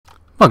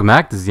Welcome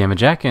back, this is Yama,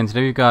 and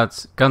today we've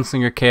got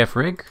Gunslinger KF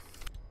Rig.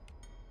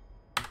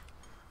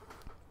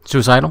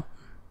 Suicidal.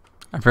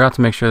 I forgot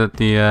to make sure that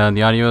the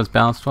audio is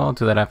balanced well. I'll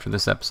do that after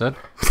this episode.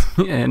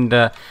 And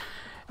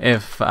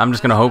if I'm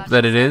just going to hope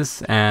that it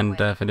is, and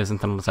if it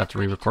isn't, then I'll just have to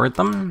re-record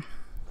them.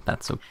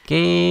 That's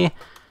okay. Why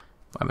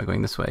am I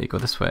going this way? You go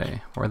this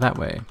way, or that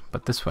way,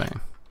 but this way.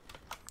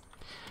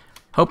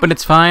 Hoping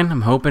it's fine.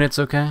 I'm hoping it's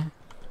okay.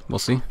 We'll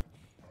see.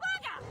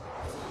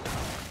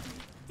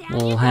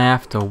 We'll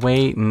have to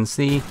wait and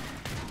see.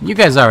 You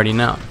guys already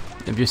know.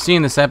 If you're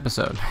seeing this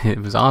episode, it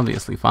was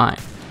obviously fine.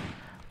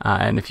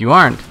 And if you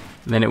aren't,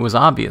 then it was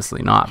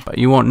obviously not. But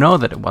you won't know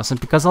that it wasn't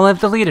because I'll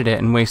have deleted it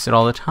and wasted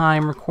all the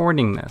time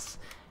recording this.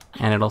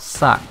 And it'll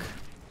suck.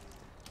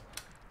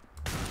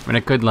 I mean,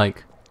 I could,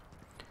 like,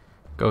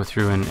 go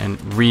through and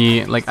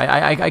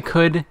I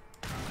could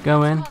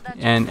go in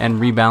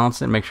and rebalance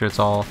it and make sure it's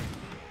all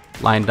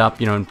lined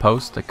up, you know, in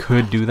post. I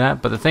could do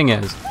that. But the thing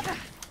is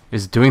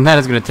doing that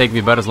is going to take me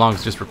about as long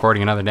as just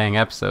recording another dang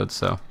episode,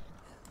 so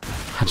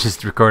I'll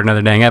just record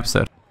another dang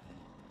episode.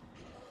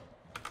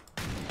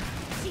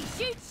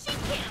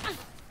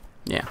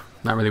 Yeah,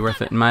 not really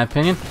worth it in my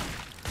opinion.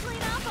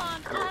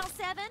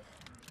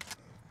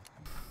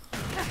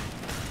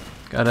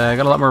 Got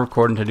a lot more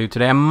recording to do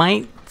today. I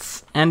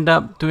might end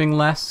up doing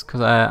less,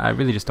 because I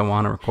really just don't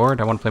want to record.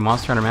 I want to play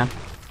Monster Hunter, man.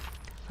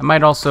 I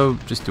might also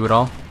just do it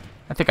all.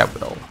 I think I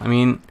will. I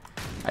mean,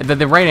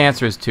 the right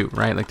answer is 2,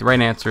 right? Like, the right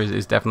answer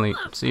is definitely,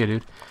 see ya,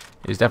 dude,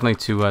 is definitely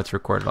to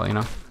record it all, you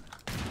know?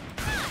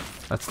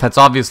 That's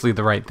obviously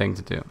the right thing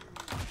to do.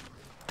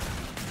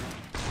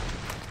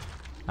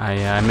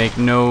 I make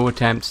no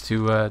attempt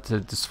to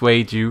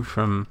dissuade you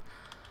from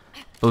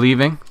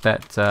believing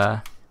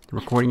that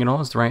recording it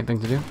all is the right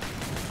thing to do.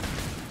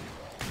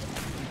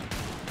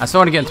 I still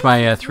want to get into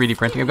my 3D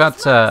printing. I've got,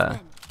 so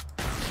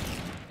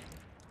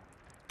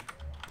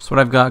what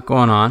I've got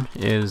going on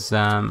is,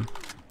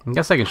 I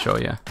guess I can show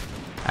you,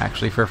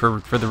 actually, for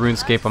the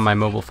RuneScape on my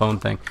mobile phone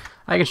thing.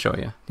 I can show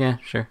you. Yeah,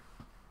 sure.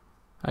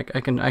 I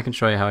can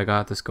show you how I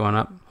got this going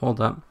up.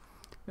 Hold up.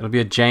 It'll be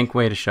a jank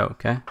way to show,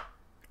 okay?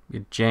 Be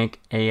a jank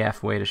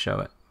AF way to show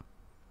it.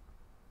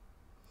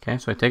 Okay,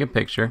 so I take a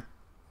picture.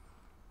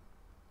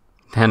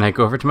 Then I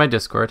go over to my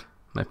Discord,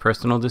 my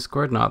personal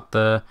Discord, not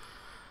the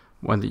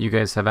one that you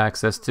guys have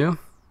access to.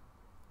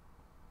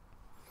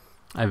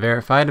 I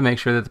verify to make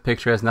sure that the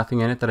picture has nothing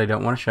in it that I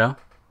don't want to show.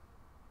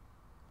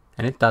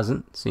 And it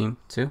doesn't seem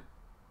to.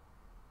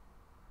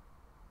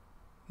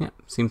 Yeah,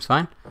 seems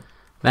fine.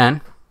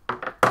 Then,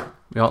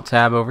 we alt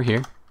tab over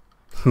here,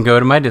 go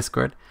to my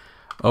Discord,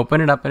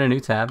 open it up in a new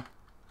tab,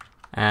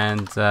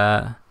 and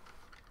then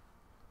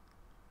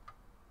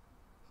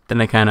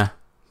I kind of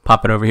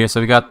pop it over here.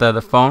 So we got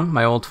the phone,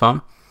 my old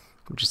phone,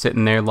 which is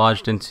sitting there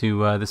lodged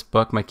into this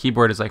book. My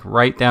keyboard is like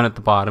right down at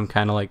the bottom,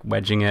 kind of like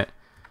wedging it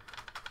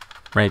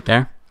right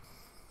there.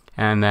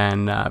 And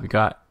then we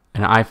got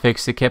an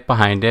iFixit kit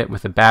behind it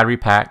with a battery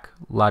pack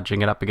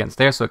lodging it up against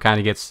there, so it kind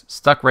of gets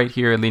stuck right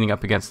here leaning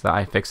up against the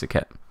iFixit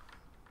kit.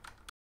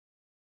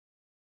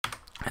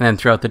 And then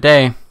throughout the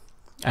day,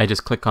 I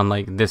just click on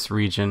like this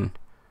region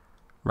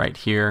right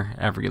here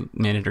every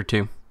minute or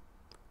two,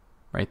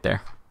 right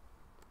there.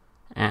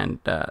 And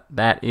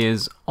that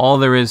is all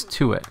there is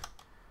to it.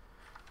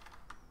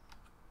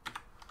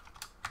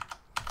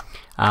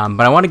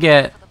 But I want to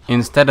get,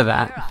 instead of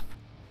that,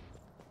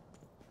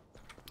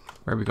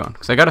 where are we going?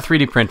 Because I got a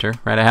 3D printer,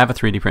 right? I have a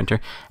 3D printer,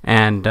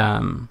 and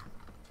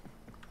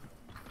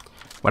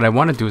what I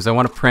want to do is I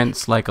want to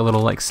print like a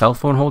little like cell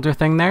phone holder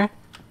thing there,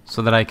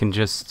 so that I can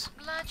just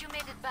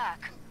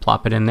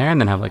plop it in there and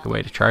then have like a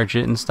way to charge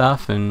it and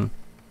stuff, and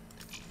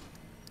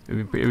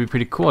it'd be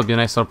pretty cool. It'd be a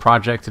nice little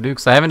project to do,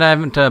 because I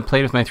haven't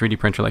played with my 3D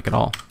printer like at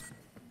all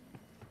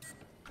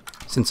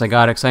since I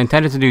got it. Because I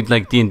intended to do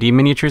like D&D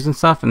miniatures and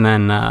stuff, and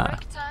then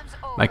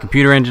my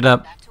computer ended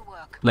up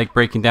like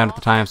breaking down at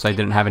the time, so I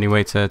didn't have any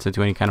way to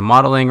do any kind of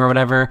modeling or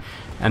whatever.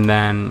 And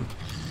then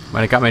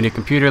when I got my new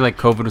computer, like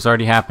COVID was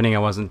already happening, I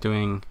wasn't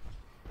doing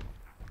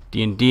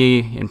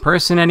D&D in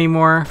person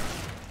anymore,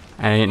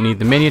 and I didn't need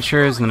the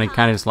miniatures, and then I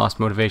kind of just lost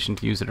motivation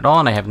to use it at all,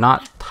 and I have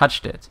not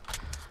touched it.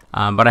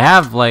 But I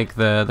have like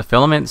the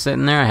filament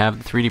sitting there, I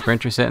have the 3D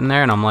printer sitting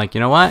there, and I'm like,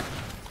 you know what?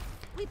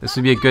 This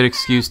would be a good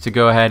excuse to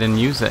go ahead and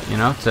use it, you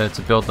know,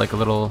 to build like a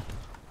little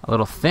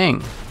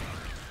thing,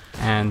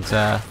 and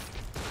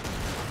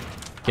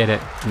get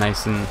it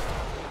nice and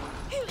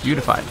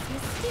beautified,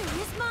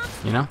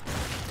 you know?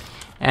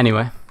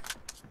 Anyway,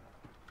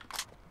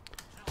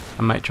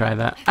 I might try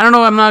that. I don't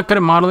know, I'm not good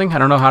at modeling. I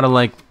don't know how to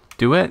like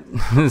do it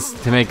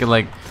to make it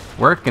like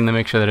work and to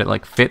make sure that it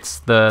like fits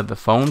the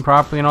phone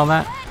properly and all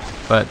that.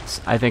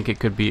 But I think it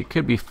could be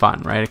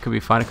fun, right? It could be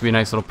fun. It could be a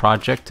nice little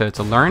project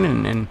to learn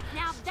and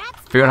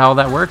figure out how all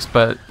that works,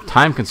 but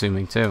time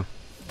consuming too.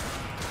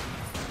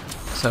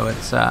 So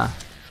it's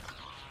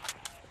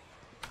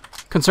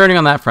concerning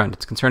on that front.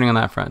 It's concerning on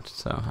that front.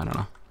 So I don't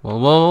know. Well,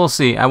 we'll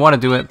see. I want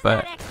to do it,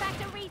 but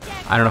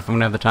I don't know if I'm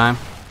gonna have the time.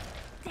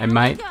 I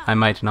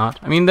might not.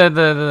 I mean,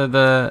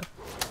 the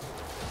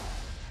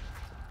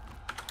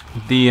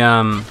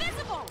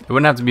It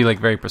wouldn't have to be like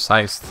very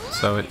precise,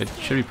 so it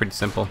should be pretty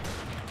simple.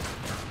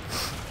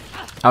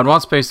 I would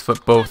want space to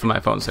put both of my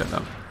phones there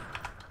though.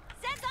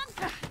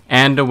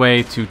 And a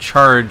way to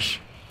charge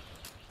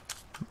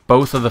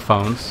both of the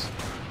phones.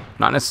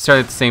 Not necessarily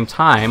at the same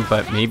time,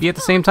 but maybe at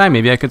the same time.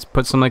 Maybe I could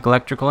put some like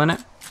electrical in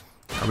it.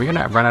 Are we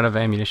gonna run out of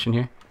ammunition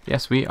here?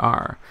 Yes, we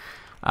are.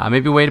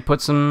 Maybe a way to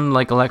put some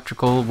like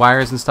electrical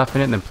wires and stuff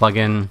in it, and then plug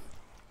in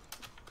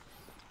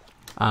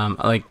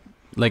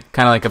like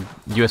kind of like a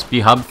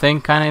USB hub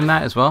thing kind of in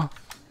that as well.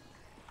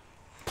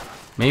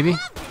 Maybe,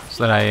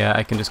 so that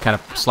I can just kind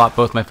of slot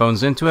both my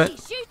phones into it.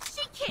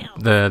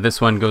 This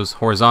one goes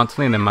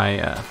horizontally, and then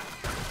my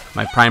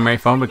my primary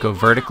phone would go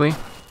vertically.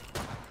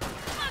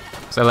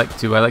 So I like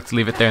to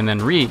leave it there and then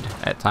read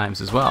at times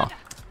as well,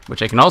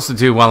 which I can also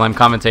do while I'm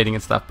commentating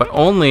and stuff, but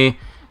only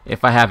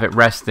if I have it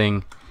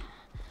resting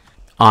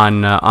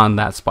on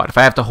that spot. If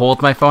I have to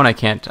hold my phone, I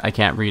can't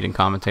read and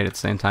commentate at the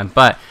same time.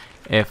 But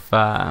if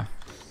I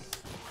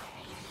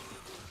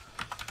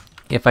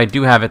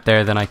do have it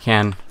there, then I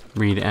can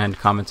read and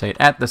commentate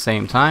at the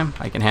same time.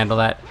 I can handle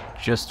that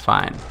just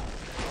fine.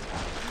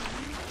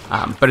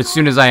 But as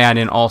soon as I add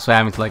in also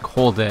having to like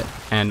hold it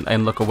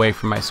and look away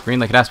from my screen,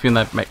 like it has to be in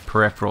my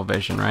peripheral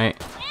vision, right?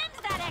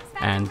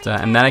 And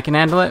then I can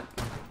handle it.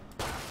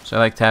 So I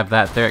like to have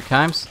that there at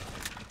times.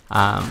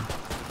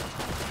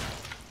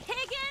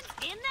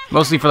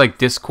 Mostly for like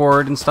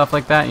Discord and stuff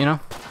like that, you know?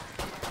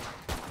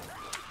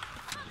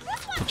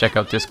 To check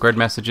out Discord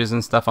messages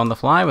and stuff on the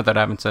fly without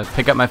having to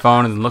pick up my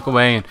phone and look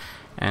away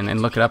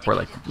and look it up, or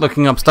like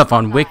looking up stuff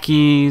on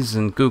wikis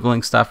and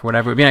Googling stuff or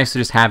whatever. It'd be nice to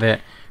just have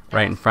it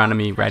right in front of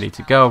me, ready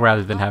to go,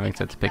 rather than having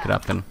to pick it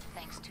up and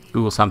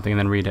Google something and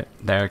then read it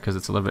there, because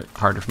it's a little bit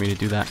harder for me to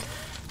do that.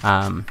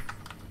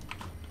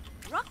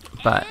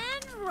 But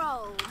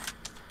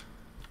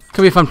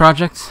could be a fun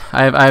project.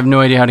 I have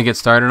no idea how to get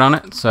started on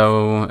it,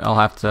 so I'll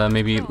have to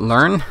maybe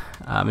learn,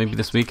 maybe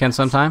this weekend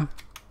sometime,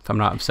 if I'm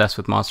not obsessed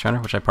with Monster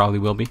Hunter, which I probably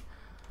will be.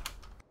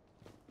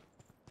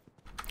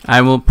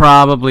 I will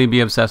probably be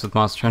obsessed with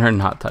Monster Hunter and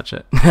not touch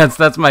it.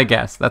 that's my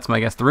guess. That's my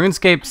guess. The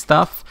RuneScape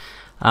stuff,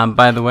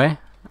 by the way,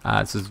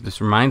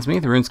 this reminds me,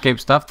 the RuneScape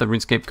stuff, the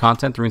RuneScape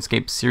content, the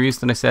RuneScape series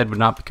that I said would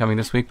not be coming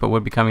this week, but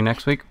would be coming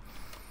next week.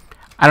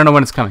 I don't know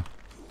when it's coming.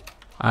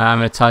 I'm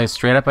going to tell you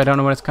straight up, I don't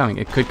know when it's coming.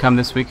 It could come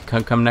this week, it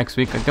could come next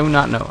week. I do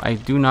not know. I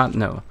do not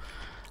know.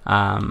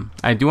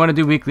 I do want to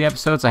do weekly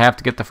episodes. I have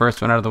to get the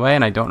first one out of the way,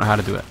 and I don't know how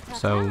to do it.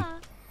 So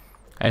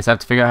I just have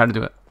to figure out how to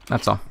do it.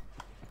 That's all.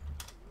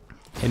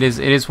 It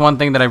is one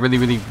thing that I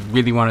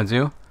really want to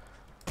do.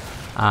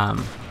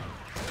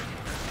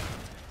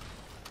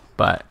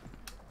 But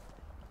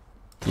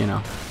you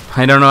know,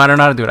 I don't know how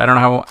to do it. I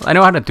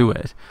know how to do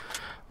it.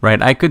 Right?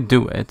 I could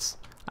do it.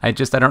 I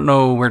don't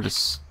know where to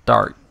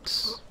start.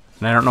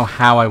 And I don't know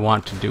how I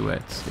want to do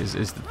it, is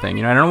the thing.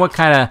 You know, I don't know what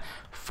kind of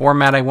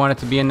format I want it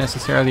to be in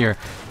necessarily, or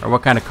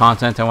what kind of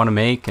content I want to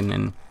make,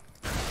 and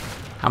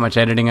how much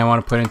editing I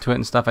want to put into it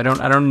and stuff. I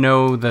don't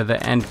know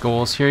the end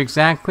goals here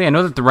exactly. I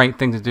know that the right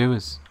thing to do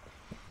is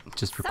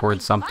just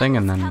record something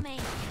and then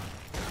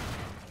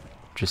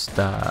just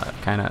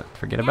kind of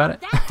forget about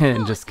it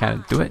and just kind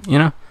of do it, you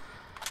know?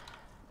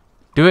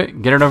 Do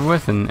it, get it over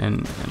with,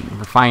 and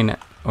refine it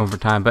over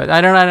time. But I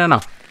don't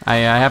know. I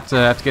have to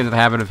get into the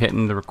habit of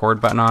hitting the record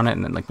button on it,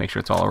 and then like make sure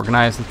it's all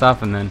organized and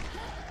stuff, and then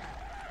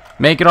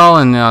make it all.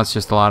 And you know, it's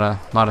just a lot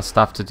of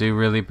stuff to do,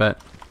 really. But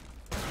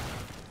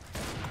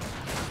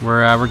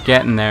we're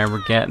getting there.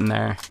 We're getting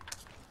there.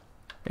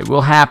 It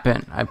will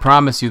happen. I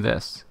promise you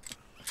this.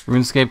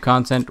 RuneScape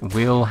content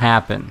will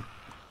happen.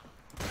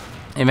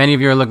 If any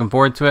of you are looking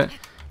forward to it,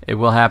 it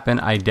will happen.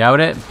 I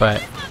doubt it,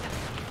 but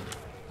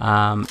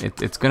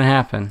it's gonna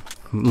happen.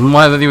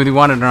 Whether you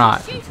want it or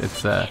not,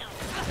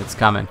 it's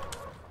coming.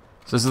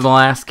 So this is the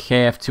last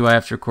KF2 I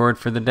have to record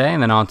for the day,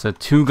 and then on to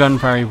 2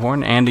 Gunfire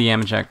Reborn and a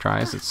Yamajak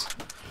tries. It's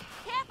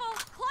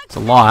a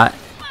lot.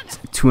 It's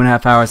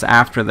 2.5 hours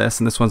after this,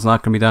 and this one's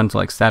not gonna be done until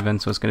like 7,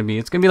 so it's gonna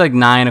be like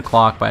 9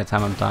 o'clock by the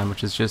time I'm done,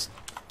 which is just,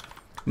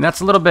 and that's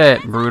a little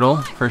bit brutal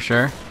for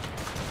sure.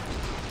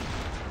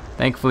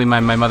 Thankfully, my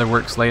mother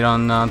works late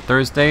on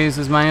Thursdays,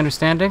 is my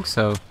understanding,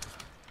 so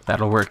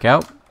that'll work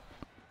out.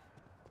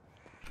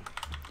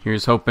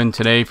 Here's hoping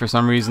today, for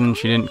some reason,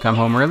 she didn't come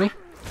home early.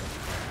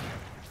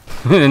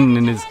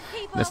 and is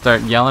they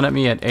start yelling at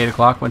me at 8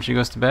 o'clock when she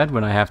goes to bed,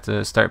 when I have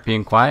to start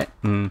being quiet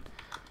and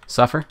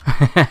suffer.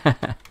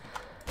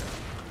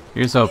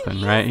 Here's hoping,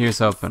 right? Here's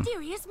hoping.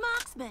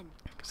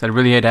 Because I'd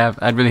really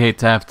hate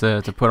to have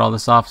to put all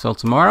this off till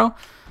tomorrow,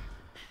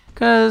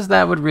 because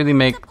that would really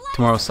make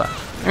tomorrow suck.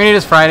 I mean, it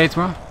is Friday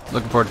tomorrow.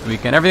 Looking forward to the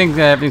weekend.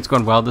 Everything's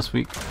going well this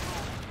week.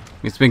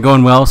 It's been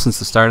going well since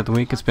the start of the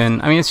week. It's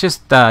been, I mean, it's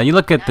just, you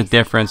look at the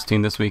difference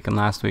between this week and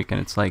last week, and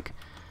it's like,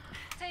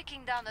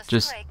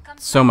 just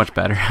so much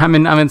better. I'm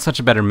in such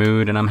a better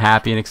mood, and I'm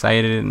happy and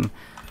excited, and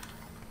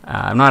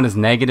I'm not as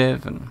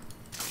negative, and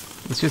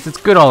it's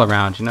good all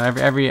around, you know.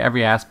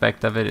 Every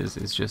aspect of it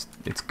is just,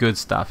 it's good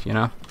stuff, you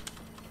know.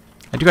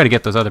 I do got to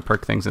get those other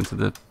perk things into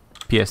the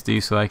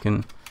PSD so I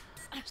can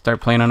start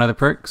playing on other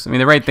perks. I mean,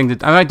 the right thing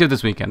to I might do it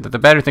this weekend. But the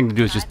better thing to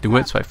do is just do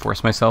it. So I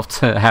force myself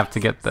to have to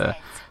get the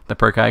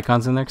perk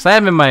icons in there, because I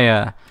have in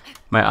my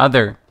my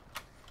other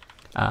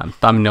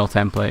thumbnail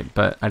template,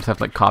 but I just have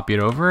to like copy it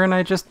over, and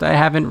I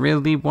haven't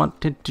really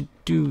wanted to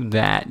do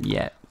that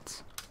yet.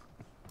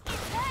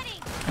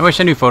 I wish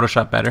I knew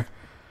Photoshop better,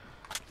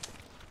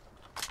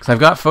 because I've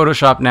got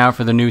Photoshop now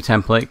for the new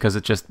template, because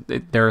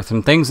there are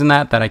some things in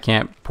that I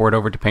can't port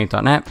over to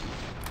Paint.net.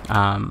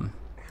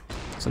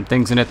 Some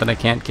things in it that I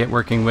can't get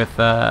working with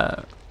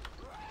the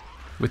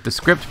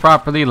script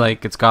properly,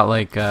 like it's got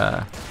like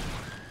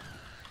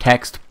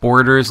text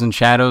borders and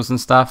shadows and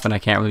stuff, and I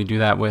can't really do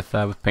that with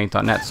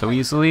Paint.net so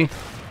easily,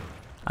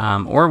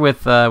 or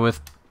with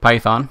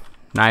Python.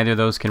 Neither of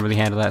those can really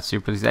handle that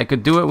super easy. I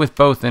could do it with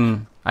both,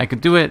 and I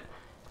could do it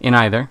in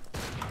either.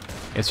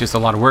 It's just a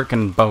lot of work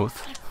in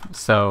both.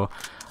 So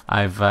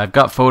I've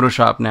got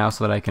Photoshop now,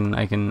 so that I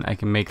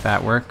can make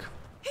that work.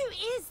 Who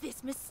is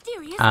this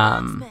mysterious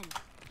marksman?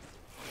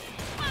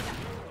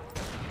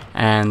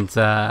 And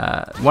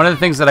one of the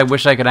things that I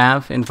wish I could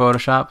have in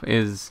Photoshop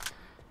is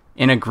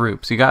in a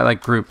group. So you got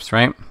like groups,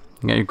 right?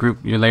 You got your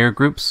group, your layer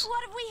groups.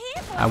 What have we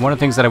here for? One of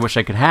the things that I wish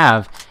I could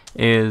have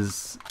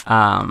is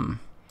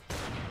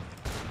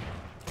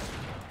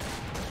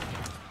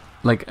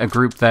like a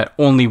group that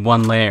only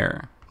one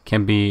layer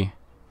can be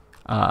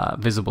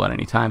visible at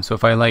any time. So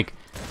if I like,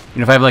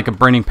 if I have like a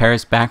Burning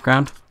Paris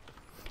background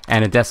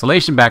and a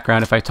Desolation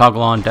background, if I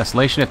toggle on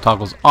Desolation, it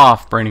toggles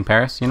off Burning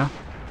Paris, you know,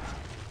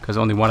 because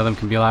only one of them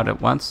can be allowed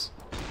at once.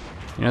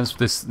 You know,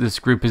 this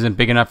group isn't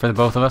big enough for the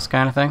both of us,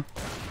 kind of thing.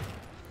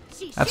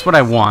 That's what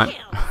I want.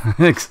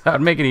 That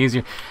would make it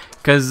easier,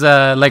 because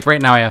like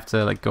right now I have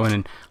to like go in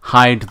and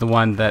hide the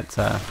one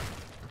that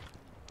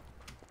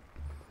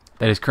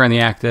is currently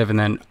active, and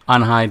then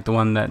unhide the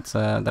one that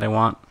I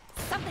want.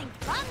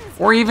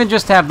 Or even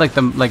just have like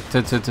to like,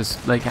 I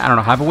don't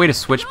know, have a way to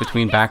switch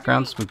between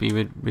backgrounds would be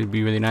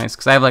really nice,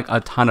 because I have like a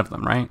ton of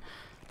them, right?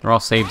 They're all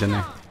saved in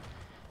there,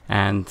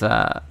 and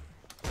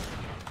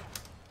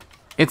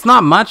it's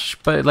not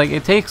much, but like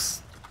it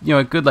takes, you know,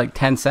 a good like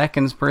 10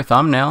 seconds per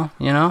thumbnail,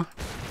 you know?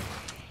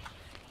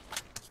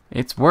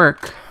 It's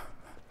work.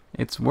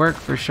 It's work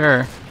for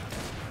sure.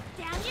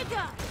 Down you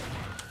go.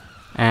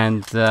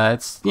 And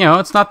it's, you know,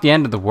 it's not the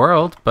end of the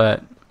world,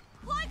 but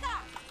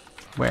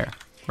where?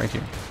 Right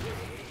here.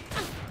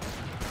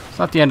 It's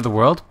not the end of the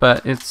world,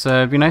 but it's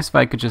it'd be nice if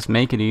I could just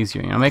make it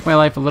easier, you know, make my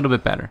life a little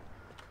bit better.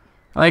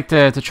 I like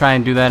to try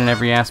and do that in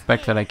every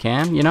aspect that I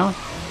can, you know?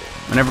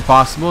 Whenever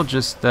possible,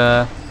 just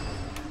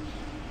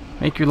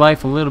make your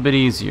life a little bit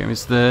easier.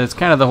 It's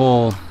kind of the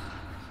whole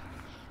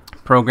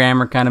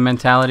programmer kind of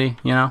mentality,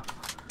 you know?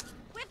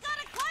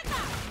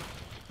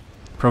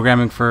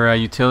 Programming for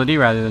utility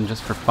rather than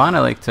just for fun. I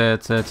like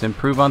to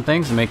improve on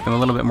things and make them a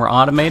little bit more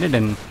automated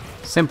and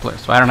simpler,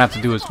 so I don't have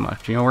to do as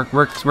much. You know,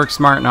 work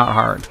smart, not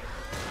hard.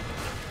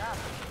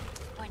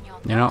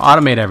 You know,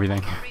 automate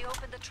everything.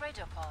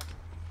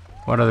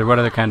 What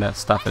other kind of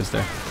stuff is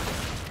there?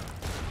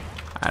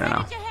 I don't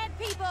know.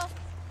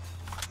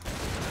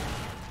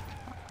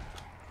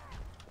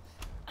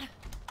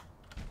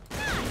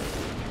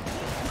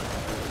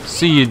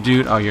 See you,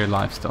 dude. Oh, you're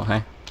alive still,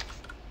 hey?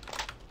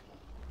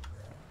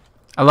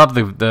 I love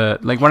the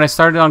like when I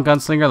started on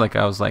Gunslinger, like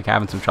I was like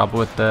having some trouble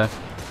with the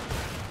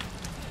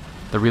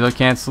reload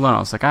cancel, and I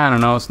was like, I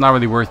don't know, it's not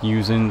really worth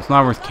using, it's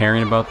not worth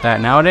caring about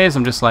that. Nowadays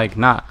I'm just like,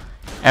 nah,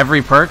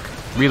 every perk,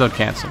 reload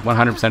cancel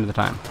 100% of the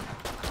time.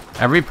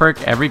 Every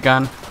perk, every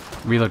gun,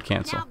 reload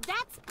cancel. Now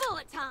that's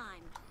bullet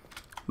time.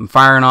 I'm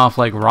firing off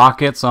like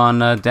rockets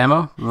on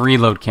demo,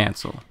 reload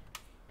cancel.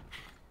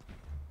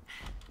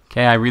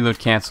 Okay, I reload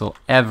cancel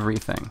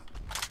everything.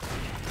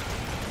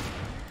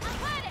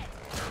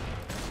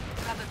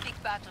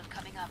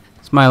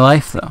 It's my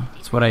life though.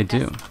 It's what I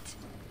do.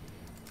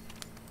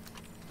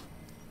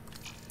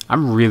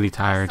 I'm really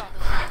tired.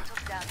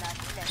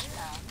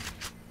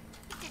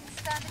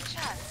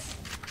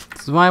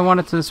 This is why I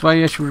wanted to, this is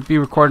why I should be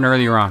recording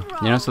earlier on,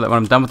 you know, so that when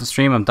I'm done with the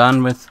stream, I'm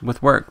done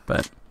with work,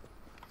 but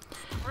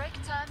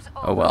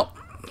oh well.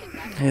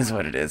 It is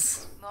what it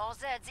is.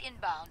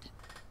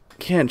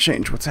 Can't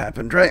change what's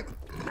happened, right?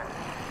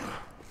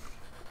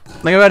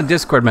 Like I got a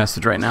Discord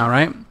message right now,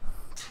 right?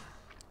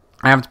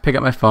 I have to pick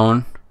up my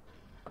phone,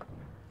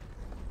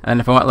 and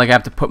if I want, like, I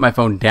have to put my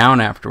phone down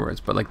afterwards,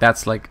 but like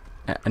that's like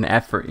an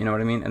effort, you know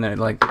what I mean? And then it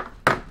like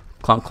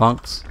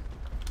clunks,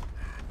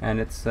 and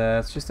it's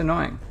just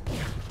annoying.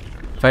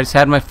 If I just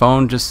had my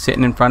phone just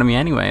sitting in front of me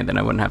anyway, then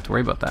I wouldn't have to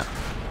worry about that.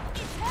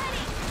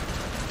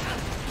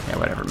 Yeah,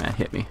 whatever, man.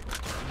 Hit me.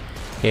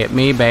 Hit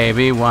me,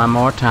 baby, one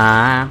more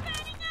time.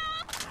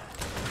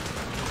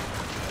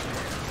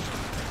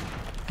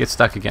 Get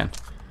stuck again.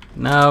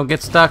 No,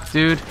 get stuck,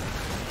 dude.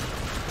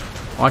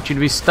 I want you to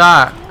be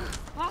stuck.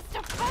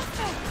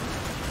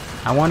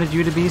 I wanted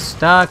you to be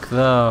stuck,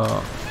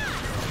 though.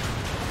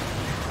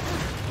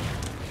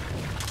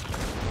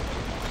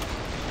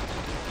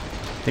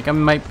 I think I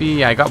might be...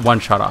 Yeah, I got one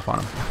shot off on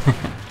him.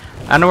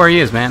 I don't know where he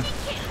is, man.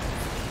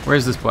 Where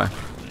is this boy?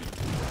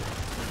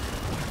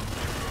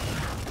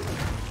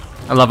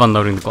 I love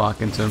unloading the Glock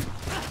into him.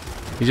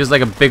 He's just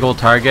like a big old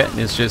target, and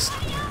it's just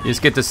you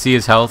just get to see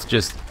his health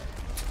just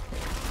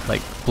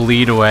like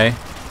bleed away.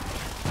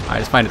 I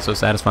just find it so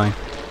satisfying.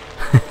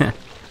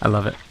 I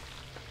love it.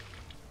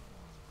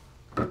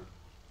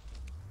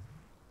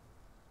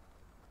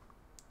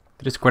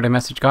 The Discord I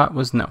message got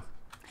was no.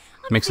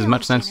 Makes as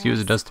much sense to you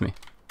as it does to me.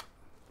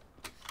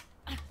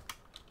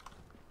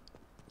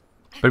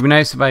 But it'd be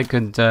nice if I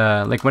could,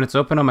 like when it's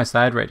open on my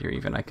side right here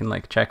even, I can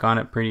like check on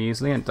it pretty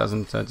easily and it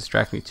doesn't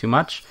distract me too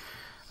much.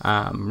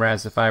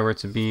 Whereas if I were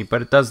to be,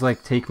 but it does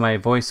like take my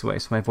voice away,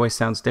 so my voice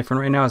sounds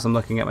different right now as I'm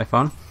looking at my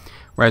phone.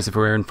 Whereas if it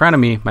were in front of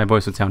me, my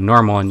voice would sound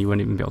normal and you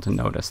wouldn't even be able to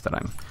notice that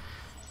I'm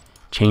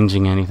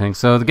changing anything.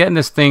 So getting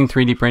this thing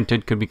 3D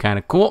printed could be kind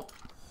of cool.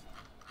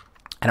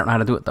 I don't know how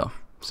to do it though,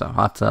 so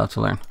I'll have to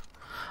learn.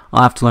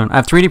 I'll have to learn.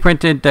 I've 3D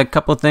printed a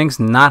couple of things,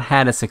 not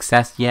had a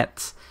success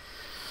yet.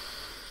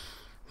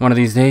 One of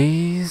these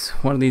days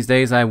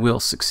I will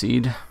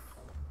succeed.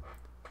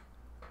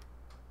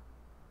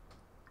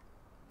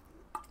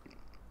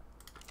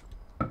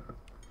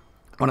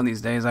 One of these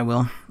days I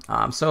will.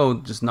 So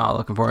just not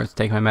looking forward to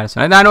taking my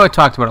medicine. I know I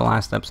talked about it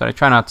last episode. I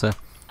try not to.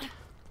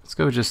 Let's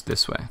go just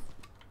this way.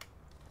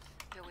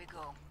 Here we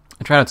go.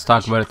 I try not to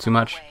talk about it too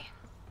much.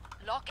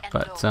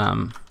 But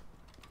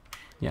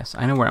yes,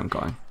 I know where I'm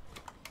going.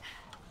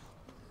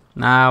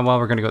 Nah, well,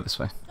 we're gonna go this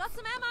way. Got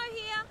some ammo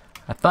here.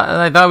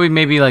 I thought we'd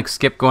maybe like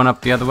skip going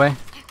up the other way,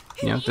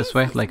 you know, this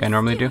way, like I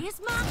normally do.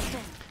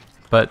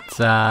 But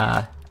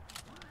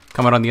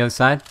come out on the other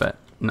side. But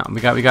no,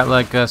 we got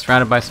like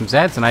surrounded by some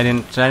Zeds, and I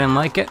didn't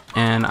like it,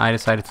 and I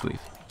decided to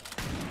leave.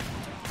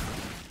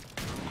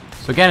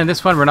 So again, in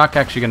this one, we're not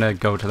actually gonna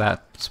go to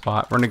that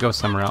spot. We're gonna go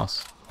somewhere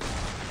else.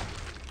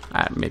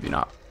 Maybe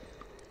not.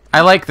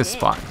 I like this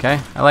spot. Okay,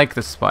 I like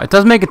this spot. It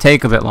does make it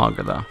take a bit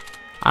longer though.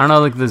 I don't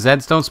know, like the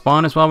Zeds don't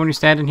spawn as well when you're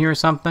standing here or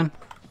something.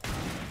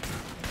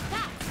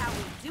 That's how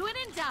we do it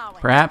in Darwin.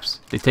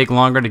 Perhaps they take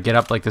longer to get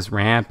up like this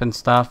ramp and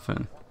stuff,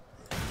 and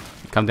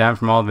come down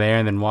from all there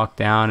and then walk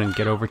down and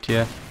get over to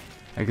you.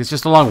 Like it's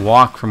just a long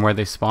walk from where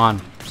they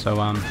spawn. So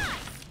you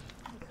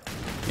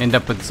end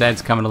up with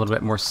Zeds coming a little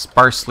bit more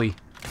sparsely.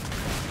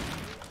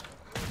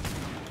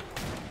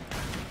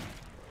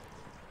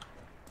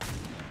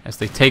 As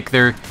they take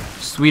their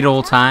sweet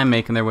old time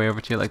making their way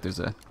over to you. Like there's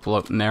a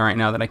float in there right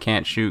now that I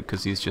can't shoot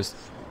because he's just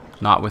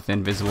not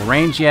within visible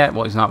range yet.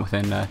 Well, he's not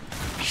within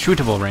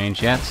shootable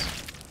range yet.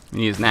 I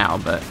mean, he is now,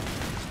 but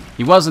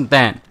he wasn't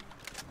then.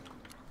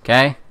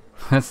 Okay?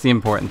 That's the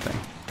important thing.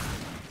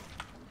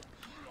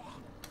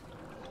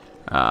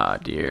 Ah,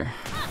 dear.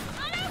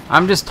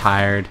 I'm just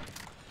tired.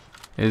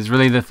 Is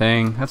really the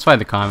thing. That's why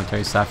the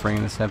commentary's suffering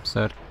in this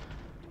episode.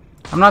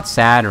 I'm not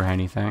sad or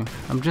anything.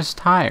 I'm just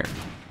tired.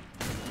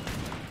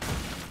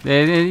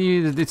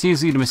 It's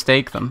easy to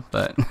mistake them,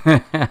 but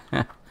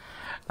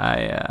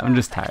I'm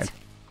just tired.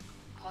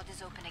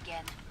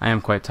 I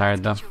am quite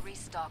tired though.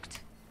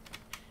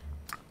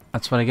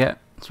 That's what I get.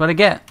 That's what I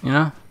get, you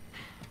know?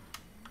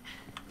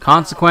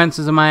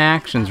 Consequences of my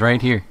actions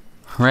right here.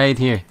 Right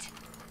here.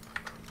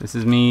 This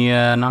is me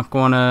not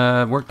going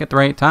to work at the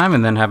right time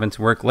and then having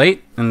to work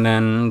late and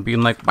then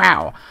being like,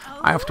 wow,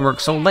 I have to work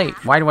so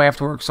late. Why do I have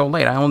to work so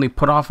late? I only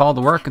put off all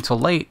the work until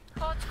late.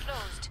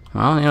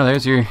 Well, you know,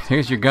 there's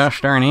your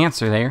gosh darn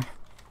answer there.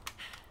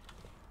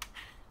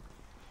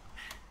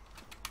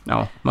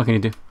 No, what can you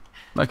do?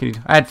 What can you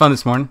do? I had fun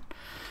this morning.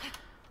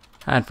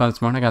 I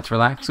got to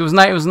relax. It was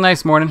nice. It was a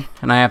nice morning,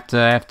 and I have to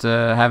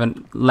have a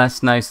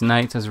less nice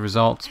night as a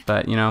result.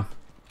 But you know,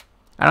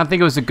 I don't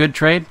think it was a good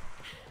trade.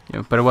 You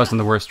know, but it wasn't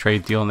the worst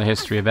trade deal in the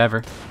history of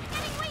ever.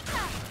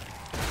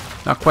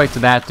 Not quite to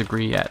that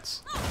degree yet.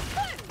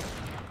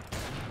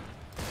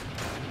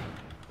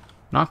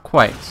 Not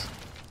quite.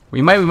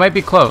 We might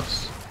be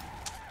close.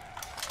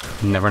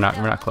 No, we're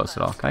not close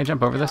at all. Can I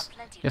jump over this?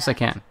 Yes, I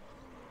can.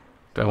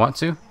 Do I want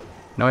to?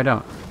 No, I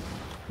don't.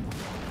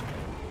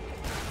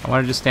 I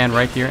want to just stand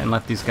right here and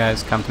let these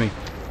guys come to me.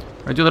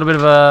 Or do a little bit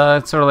of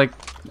a sort of like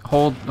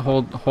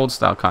hold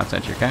style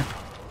content here, okay?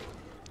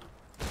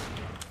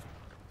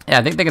 Yeah,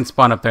 I think they can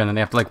spawn up there and then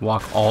they have to like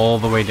walk all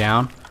the way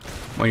down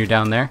when you're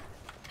down there,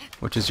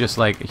 which is just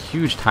like a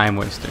huge time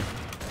waster.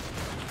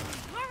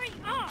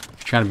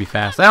 Trying to be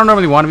fast. I don't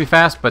normally want to be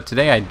fast, but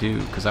today I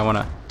do because I want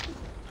to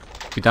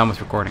be done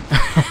with recording.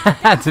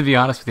 To be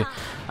honest with you,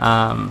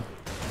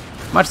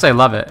 much as I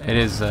love it, it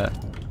is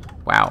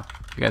wow,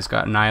 you guys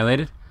got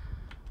annihilated.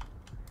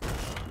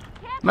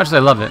 Much as I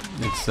love it,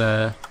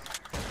 it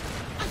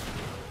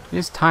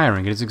is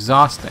tiring. It is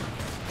exhausting.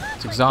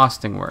 It's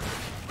exhausting work.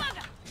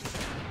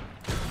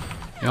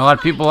 You know, a lot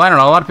of people, I don't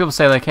know, a lot of people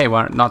say like, hey,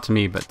 why don't, not to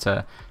me, but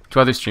to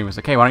other streamers,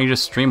 like, hey, why don't you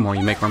just stream more?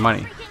 You make more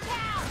money.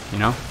 You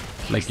know?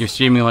 Like, you're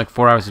streaming like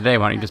 4 hours a day,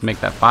 why don't you just make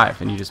that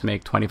 5 and you just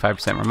make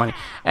 25% more money?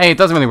 Hey, it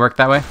doesn't really work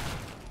that way.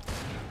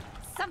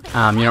 You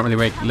don't really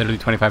make literally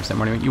 25%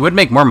 more money. You would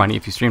make more money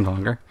if you streamed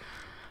longer.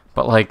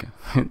 But like,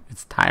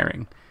 it's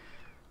tiring.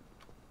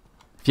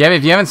 If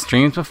you haven't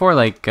streamed before,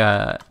 like,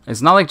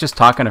 it's not like just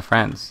talking to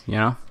friends, you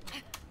know?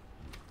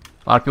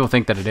 A lot of people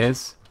think that it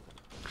is.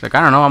 It's like,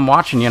 I don't know, I'm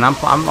watching you and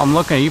I'm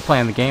looking at you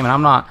playing the game,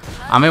 and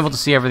I'm able to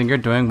see everything you're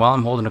doing while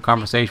I'm holding a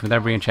conversation with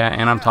everybody in chat,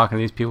 and I'm talking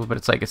to these people, but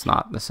it's like, it's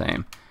not the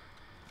same.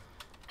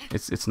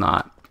 It's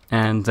not.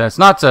 And it's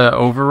not to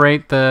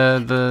overrate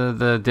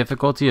the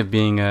difficulty of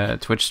being a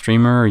Twitch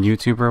streamer or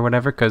YouTuber or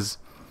whatever, because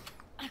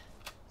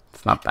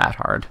it's not that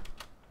hard.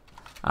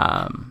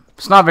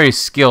 It's not very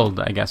skilled,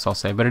 I guess I'll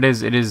say, but it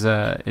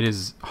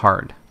is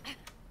hard.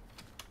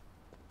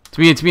 To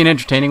be an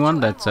entertaining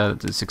one that's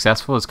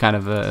successful is kind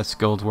of a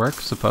skilled work,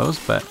 I suppose.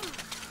 But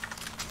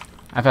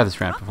I've had this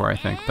rant before, I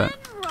think. But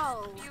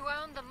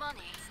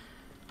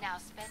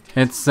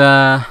it's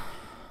yeah,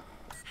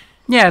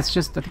 it's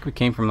just, I think we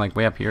came from like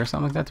way up here or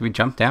something like that. Did we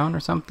jump down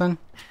or something?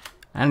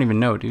 I don't even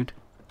know, dude.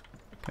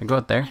 Can I go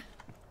out there?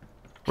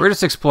 We're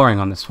just exploring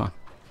on this one,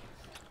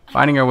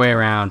 finding our way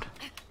around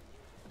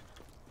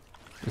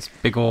this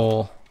big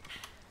ol'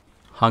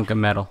 hunk of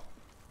metal.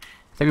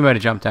 I think we might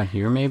have jumped down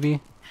here,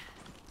 maybe.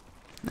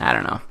 I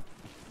don't know.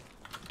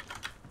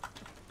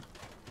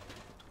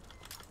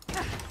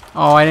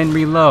 Oh, I didn't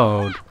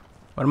reload.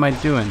 What am I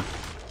doing?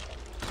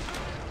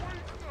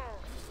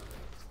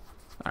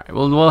 Alright,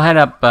 we'll head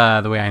up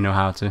the way I know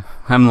how to.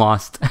 I'm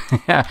lost.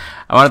 I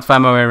wanted to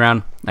find my way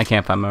around. I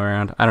can't find my way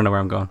around. I don't know where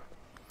I'm going.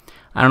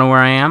 I don't know where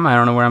I am. I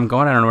don't know where I'm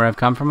going. I don't know where I've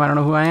come from. I don't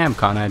know who I am.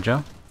 Cotton Eye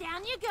Joe.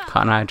 Down you go.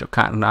 Cotton Eye Joe.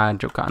 Cotton Eye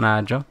Joe. Cotton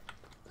Eye Joe.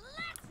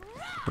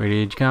 Where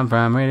did you come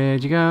from? Where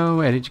did you go?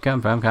 Where did you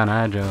come from? Cotton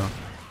Eye Joe.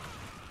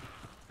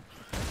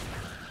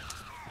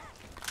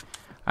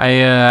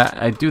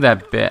 I do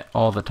that bit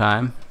all the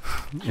time,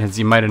 as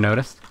you might have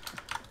noticed.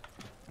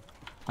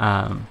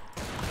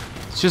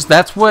 It's just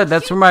that's where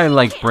my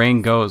like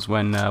brain goes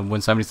when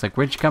somebody's like,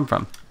 "Where'd you come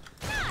from?"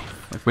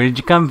 Like, "Where did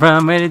you come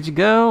from? Where did you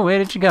go? Where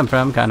did you come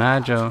from?"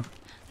 Kanajo.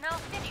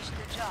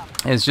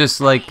 It's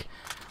just like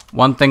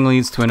one thing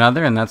leads to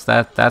another, and that's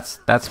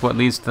what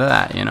leads to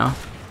that, you know.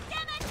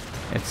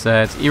 It's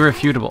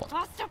irrefutable,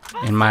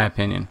 in my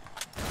opinion.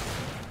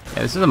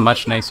 Yeah, this is a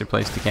much nicer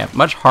place to camp.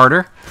 Much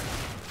harder.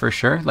 For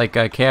sure, like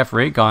KF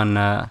Rig on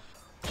the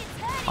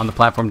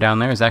platform down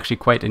there is actually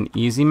quite an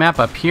easy map.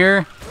 Up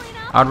here,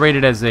 I'd rate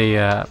it as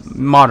a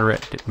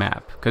moderate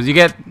map, because we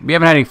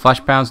haven't had any flesh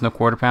pounds, no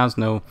quarter pounds,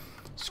 no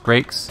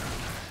scrakes.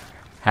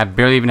 Have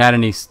barely even had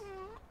any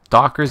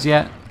stalkers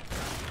yet.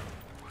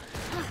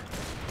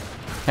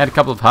 Had a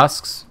couple of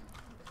husks,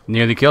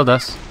 nearly killed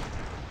us.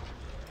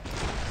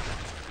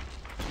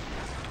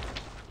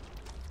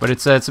 But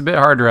it's a bit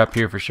harder up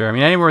here for sure. I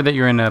mean, anywhere that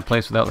you're in a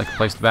place without like a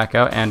place to back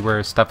out and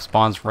where stuff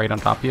spawns right on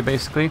top of you,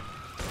 basically,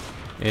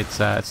 it's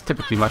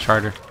typically much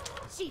harder.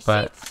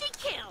 But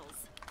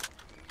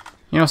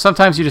you know,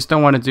 sometimes you just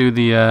don't want to do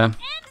the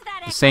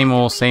same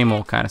old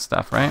kind of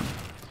stuff, right?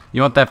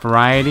 You want that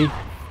variety. You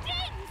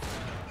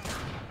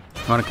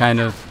want to kind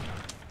of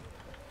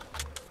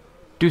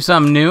do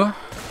something new.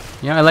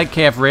 You know, I like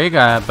KF Rig,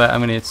 but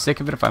I'm gonna get sick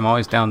of it if I'm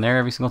always down there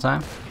every single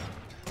time.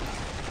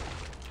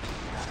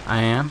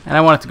 I am, and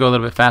I want it to go a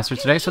little bit faster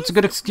today, so it's a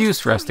good excuse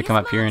for us to come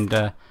up here and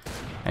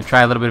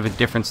try a little bit of a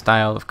different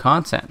style of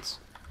content.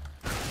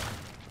 I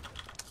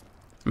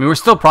mean, we're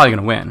still probably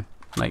gonna win,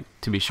 like,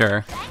 to be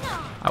sure.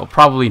 I will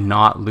probably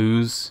not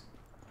lose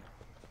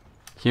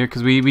here,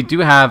 because we do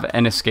have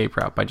an escape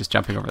route by just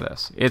jumping over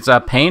this. It's a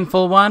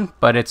painful one,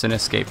 but it's an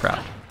escape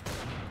route,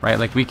 right?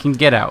 Like, we can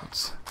get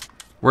out.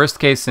 Worst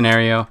case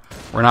scenario,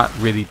 we're not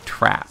really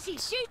trapped,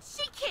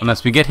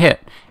 unless we get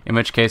hit, in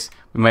which case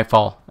we might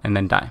fall and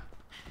then die.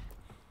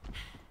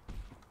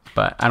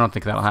 But I don't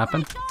think that'll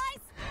happen.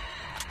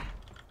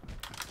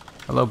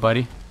 Hello,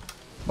 buddy.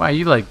 Wow,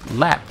 you like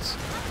leapt.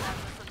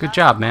 Good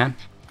job, man.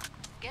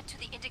 Get to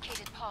the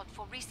indicated pod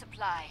for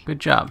resupply. Good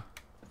job.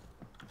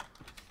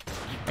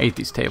 I ate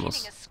these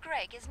tables.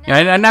 Yeah,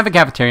 I didn't have a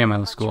cafeteria in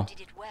my school.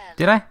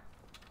 Did I?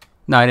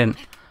 No, I didn't.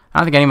 I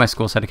don't think any of my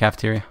schools had a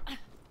cafeteria.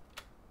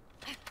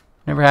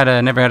 Never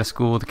had a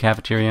school with a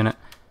cafeteria in it.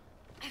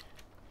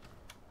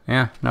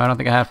 Yeah, no, I don't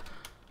think I have.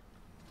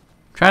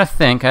 Trying to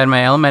think, I had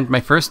my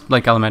first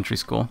like elementary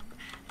school,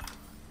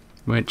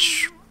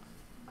 which,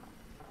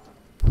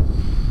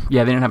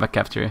 yeah, they didn't have a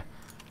cafeteria.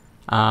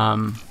 We're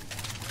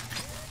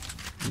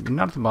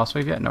not at the boss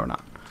wave yet. No, we're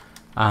not.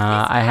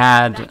 I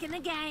had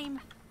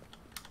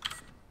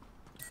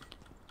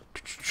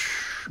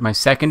my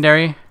second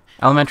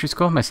elementary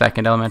school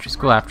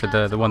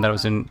after the one that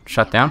was in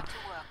shut down.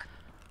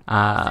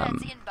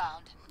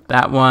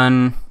 That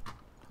one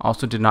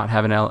also did not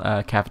have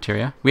a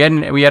cafeteria. We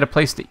had a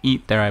place to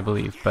eat there, I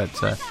believe, but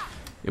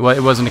it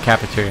wasn't a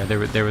cafeteria.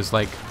 There was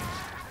like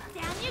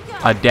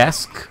a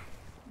desk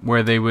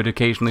where they would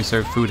occasionally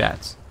serve food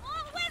at.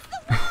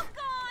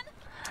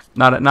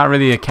 Not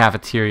really a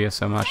cafeteria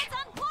so much.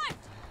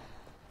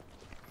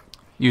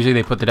 Usually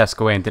they put the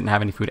desk away and didn't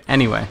have any food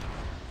anyway.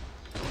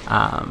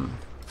 I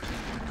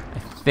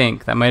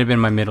think that might have been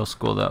my middle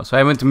school though. So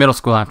I went to middle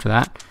school after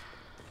that,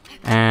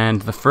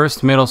 and the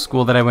first middle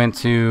school that I went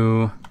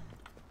to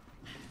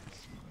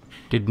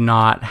did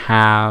not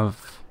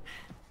have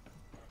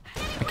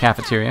a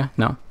cafeteria.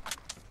 No.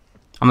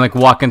 I'm like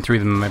walking through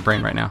them in my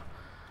brain right now.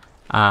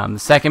 The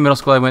second middle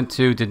school I went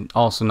to did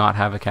also not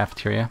have a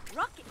cafeteria.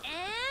 Rock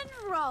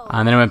and roll.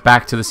 And then I went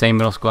back to the same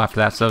middle school after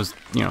that. So it was,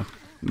 you know,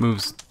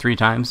 moves 3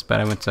 times. But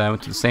I went to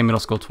the same middle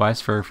school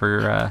twice for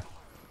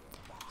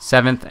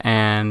 7th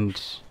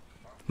and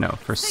no,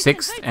 for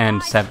 6th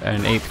and 7th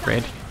and 8th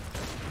grade.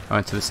 I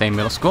went to the same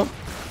middle school.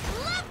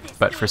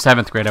 But for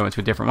 7th grade, I went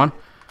to a different one.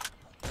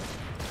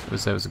 It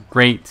was a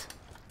great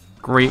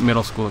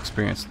middle school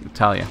experience, I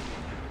tell you.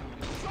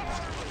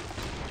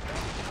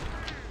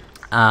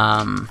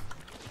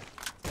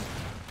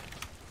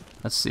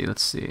 Let's see.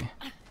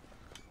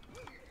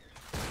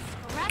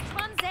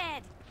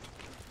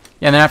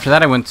 Yeah, and then after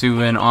that I went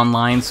to an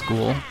online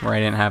school where I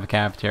didn't have a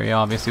cafeteria.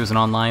 Obviously it was an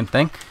online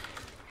thing.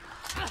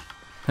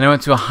 And I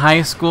went to a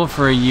high school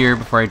for a year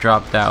before I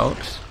dropped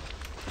out.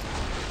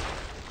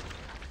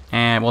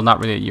 And, well, not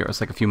really a year, it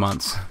was like a few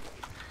months.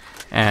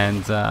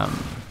 And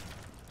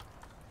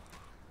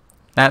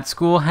that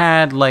school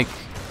had, like,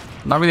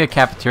 not really a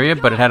cafeteria,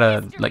 but it had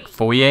a, like,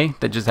 foyer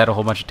that just had a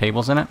whole bunch of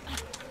tables in it.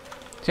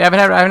 See, I haven't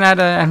had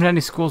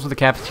any schools with a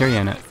cafeteria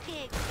in it.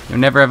 You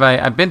know, never have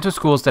I've been to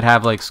schools that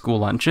have, like, school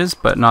lunches,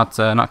 but not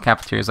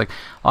cafeterias. Like,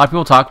 a lot of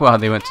people talk about how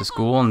they went to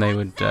school and they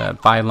would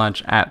buy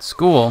lunch at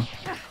school.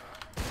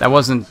 That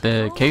wasn't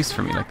the case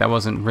for me. Like, that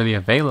wasn't really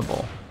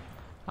available.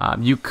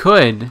 You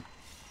could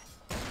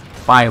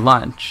buy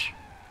lunch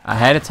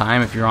ahead of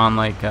time if you're on,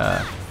 like,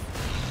 a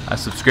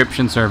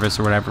subscription service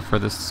or whatever for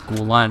the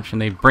school lunch,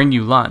 and they bring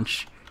you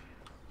lunch.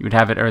 You would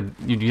have it, or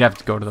you'd have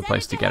to go to the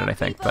place to get it, I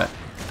think. But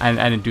I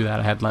didn't do that.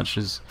 I had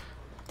lunches.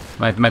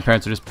 My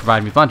parents would just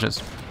provide me with lunches,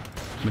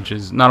 which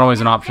is not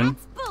always an option.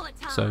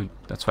 So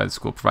that's why the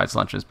school provides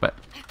lunches. But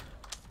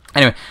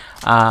anyway,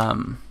 I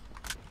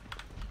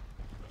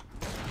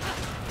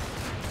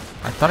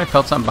thought I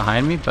felt something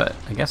behind me, but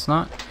I guess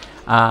not.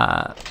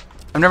 I've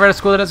never had a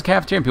school that has a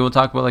cafeteria. And people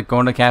talk about like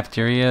going to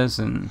cafeterias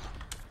and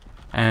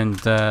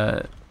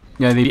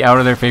you know, they'd be out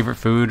of their favorite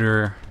food,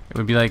 or it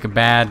would be like a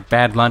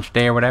bad lunch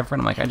day or whatever.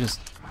 And I'm like,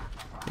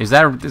 is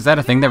that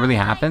a thing that really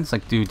happens?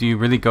 Like, do you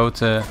really go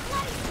to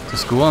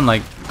school and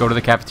like go to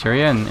the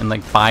cafeteria and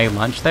like buy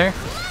lunch there?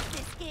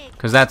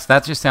 Because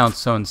that just sounds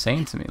so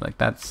insane to me. Like,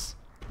 that's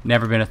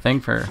never been a thing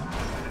for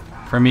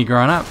me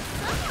growing up.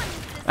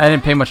 I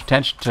didn't pay much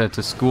attention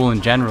to school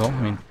in general.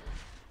 I mean,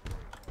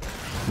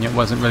 it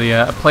wasn't really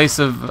a place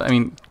of, I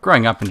mean,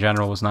 growing up in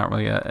general was not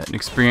really an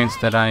experience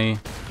that I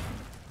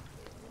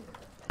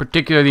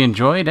particularly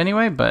enjoyed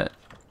anyway. But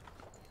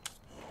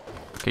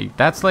okay,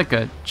 that's like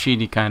a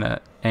cheaty kind of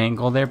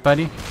angle there,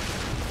 buddy.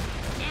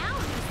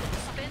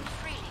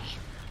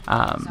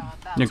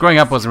 You know, growing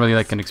up wasn't really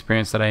like an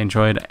experience that I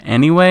enjoyed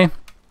anyway,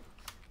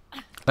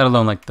 let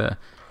alone like the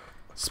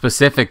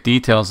specific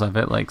details of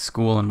it, like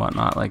school and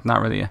whatnot. Like,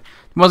 not really, it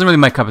wasn't really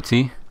my cup of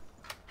tea.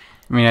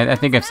 I mean, I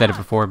think I've said it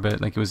before,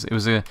 but like it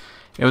was a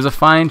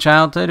fine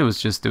childhood. It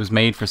was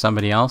made for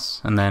somebody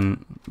else, and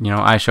then, you know,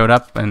 I showed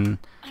up and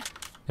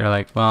they're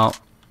like, well,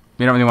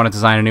 we don't really want to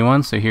design a new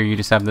one, so here, you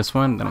just have this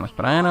one. Then I'm like,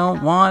 but I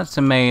don't want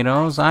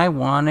tomatoes. I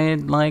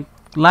wanted like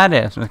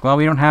lettuce. I'm like, well,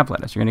 we don't have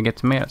lettuce. You're gonna get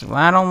tomatoes. Well,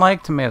 I don't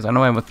like tomatoes. I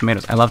know I'm with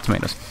tomatoes. I love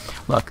tomatoes.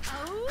 Look,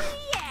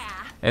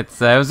 it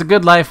was a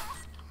good life.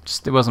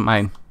 Just, it wasn't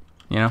mine.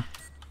 You know,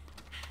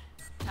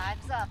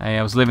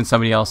 I was living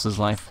somebody else's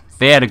life.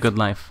 They had a good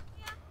life,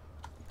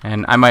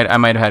 and I might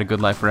have had a good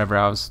life wherever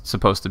I was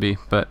supposed to be,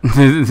 but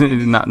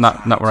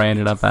not where I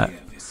ended up at.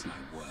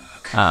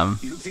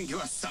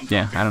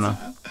 Yeah, I don't know.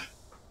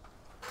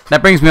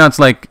 That brings me on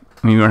to, like,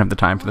 I mean, we don't have the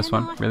time for this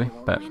one, really,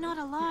 but you know,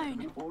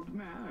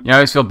 I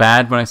always feel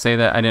bad when I say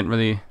that I didn't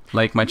really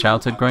like my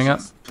childhood growing up,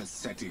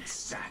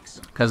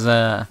 because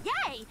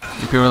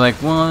people are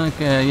like, well,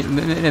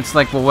 it's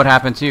like, well, what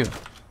happened to you?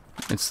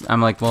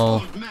 I'm like,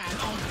 well,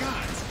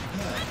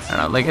 I don't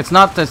know, like, it's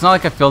not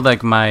like I feel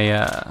like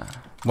my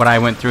what I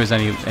went through is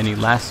any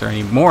less or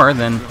any more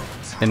than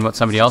what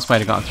somebody else might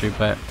have gone through,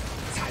 but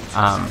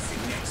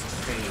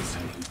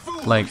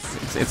like,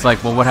 it's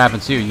like, well, what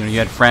happened to you? You know, you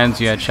had friends,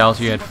 you had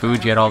shelter, you had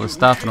food, you had all this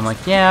stuff, and I'm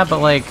like, yeah, but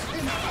like,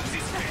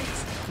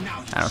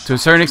 I don't know, to a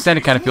certain extent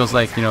it kind of feels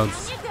like, you know,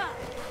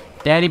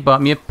 Daddy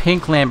bought me a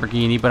pink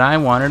Lamborghini, but I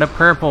wanted a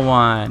purple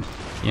one,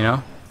 you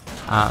know?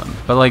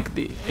 But like,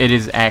 it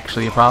is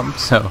actually a problem,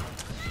 so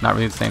not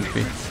really the same to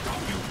me.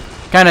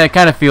 Kind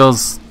of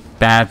feels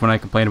bad when I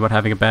complain about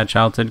having a bad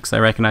childhood, because I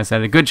recognize I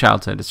had a good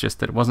childhood. It's just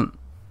that it wasn't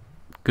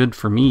good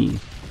for me.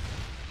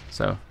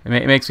 So it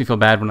makes me feel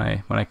bad when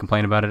I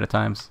complain about it at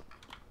times.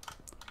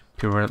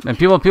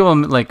 People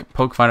like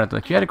poke fun at it,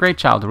 like, you had a great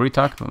childhood. What are you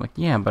talking about? I'm like,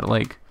 yeah, but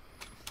like,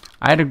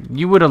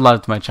 you would have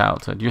loved my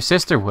childhood. Your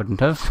sister wouldn't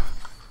have.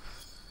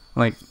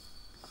 Like,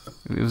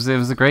 it was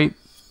a great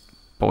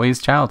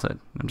boy's childhood.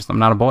 I'm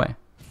not a boy.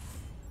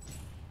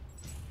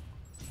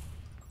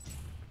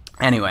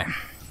 Anyway,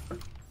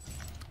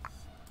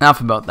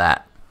 enough about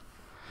that.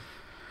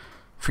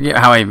 Forget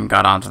how I even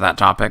got onto that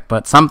topic,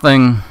 but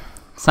something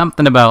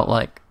about,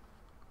 like,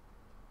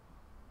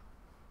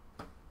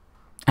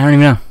 I don't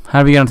even know. How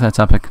did we get onto that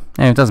topic?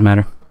 Anyway, it doesn't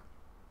matter.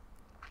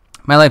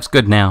 My life's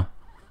good now,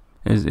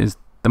 is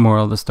the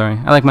moral of the story.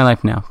 I like my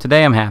life now.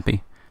 Today I'm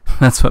happy.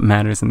 That's what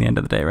matters in the end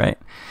of the day, right?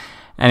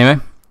 Anyway,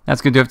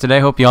 that's going to do it for today.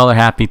 Hope you all are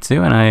happy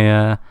too. And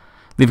I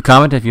leave a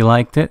comment if you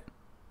liked it.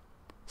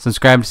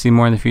 Subscribe to see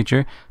more in the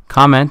future.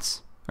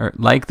 Comments or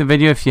like the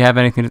video if you have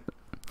anything to...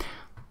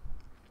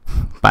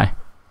 Bye.